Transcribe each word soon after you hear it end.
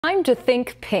Time to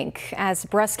think pink as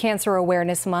Breast Cancer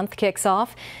Awareness Month kicks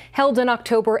off. Held in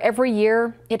October every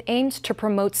year, it aims to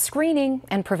promote screening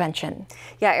and prevention.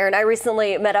 Yeah, Erin, I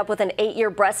recently met up with an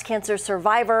 8-year breast cancer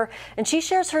survivor, and she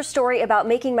shares her story about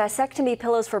making mastectomy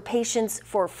pillows for patients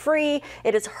for free.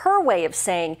 It is her way of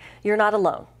saying you're not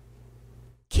alone.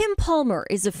 Kim Palmer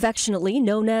is affectionately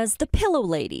known as the Pillow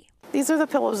Lady. These are the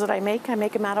pillows that I make. I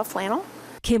make them out of flannel.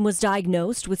 Kim was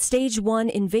diagnosed with stage 1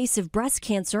 invasive breast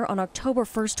cancer on October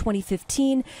 1st,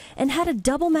 2015, and had a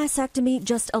double mastectomy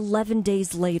just 11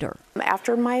 days later.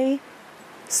 After my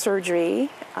surgery,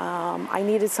 I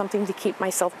needed something to keep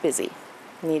myself busy.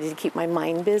 I needed to keep my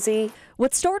mind busy.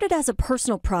 What started as a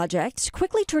personal project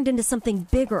quickly turned into something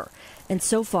bigger, and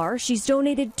so far she's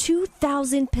donated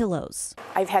 2,000 pillows.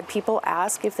 I've had people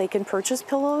ask if they can purchase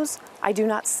pillows. I do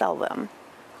not sell them.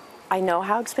 I know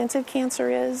how expensive cancer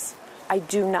is. I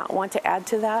do not want to add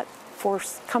to that for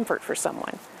comfort for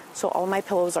someone. So all my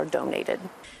pillows are donated.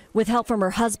 With help from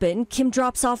her husband, Kim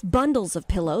drops off bundles of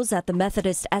pillows at the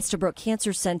Methodist Estabrook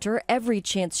Cancer Center every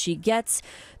chance she gets.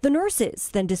 The nurses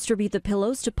then distribute the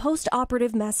pillows to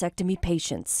post-operative mastectomy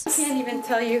patients. I can't even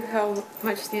tell you how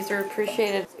much these are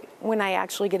appreciated. When I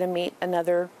actually get to meet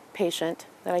another patient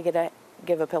that I get to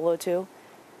give a pillow to,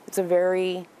 it's a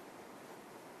very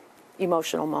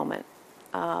emotional moment.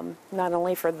 Not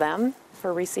only for them,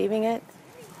 for receiving it,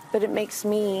 but it makes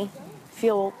me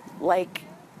feel like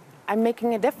I'm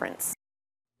making a difference.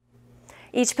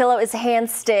 Each pillow is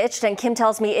hand-stitched, and Kim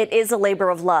tells me it is a labor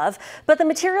of love, but the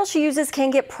material she uses can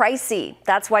get pricey.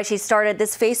 That's why she started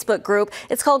this Facebook group.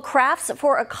 It's called Crafts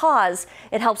for a Cause.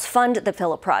 It helps fund the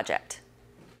pillow project.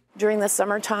 During the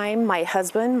summertime, my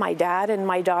husband, my dad, and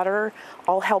my daughter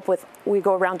all help with, we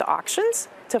go around to auctions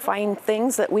to find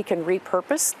things that we can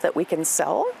repurpose, that we can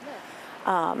sell.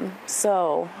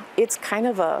 So it's kind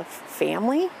of a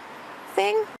family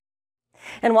thing.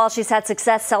 And while she's had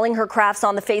success selling her crafts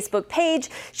on the Facebook page,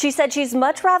 she said she's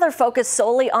much rather focus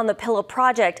solely on the pillow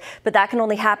project, but that can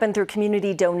only happen through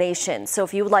community donations. So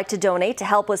if you would like to donate to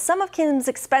help with some of Kim's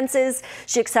expenses,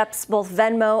 she accepts both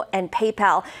Venmo and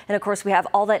PayPal. And of course, we have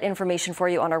all that information for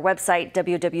you on our website,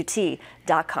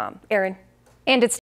 WWT.com. Erin. And it's